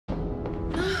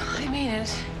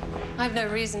it. I've no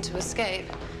reason to escape.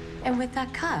 And with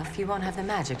that cuff, you won't have the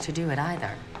magic to do it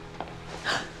either.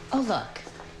 Oh, look.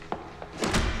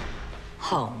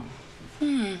 Home.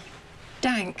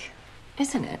 Dank.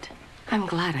 Isn't it? I'm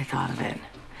glad I thought of it.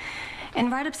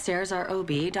 And right upstairs, our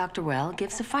OB, Dr. Well,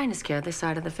 gives the finest care this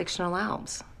side of the fictional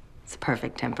Alps. It's a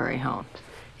perfect temporary home.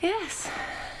 Yes.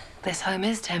 This home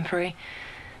is temporary.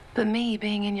 But me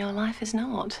being in your life is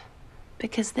not.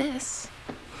 Because this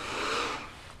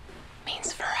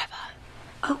means forever.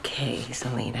 Okay,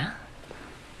 Zelena.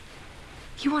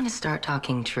 You want to start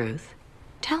talking truth?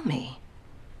 Tell me.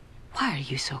 Why are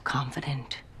you so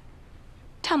confident?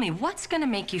 Tell me, what's going to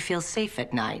make you feel safe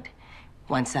at night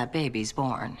once that baby's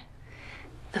born?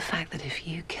 The fact that if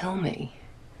you kill me,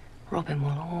 Robin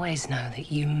will always know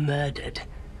that you murdered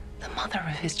the mother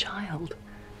of his child.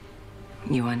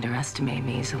 You underestimate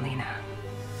me, Zelena.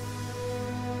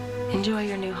 Enjoy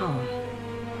your new home.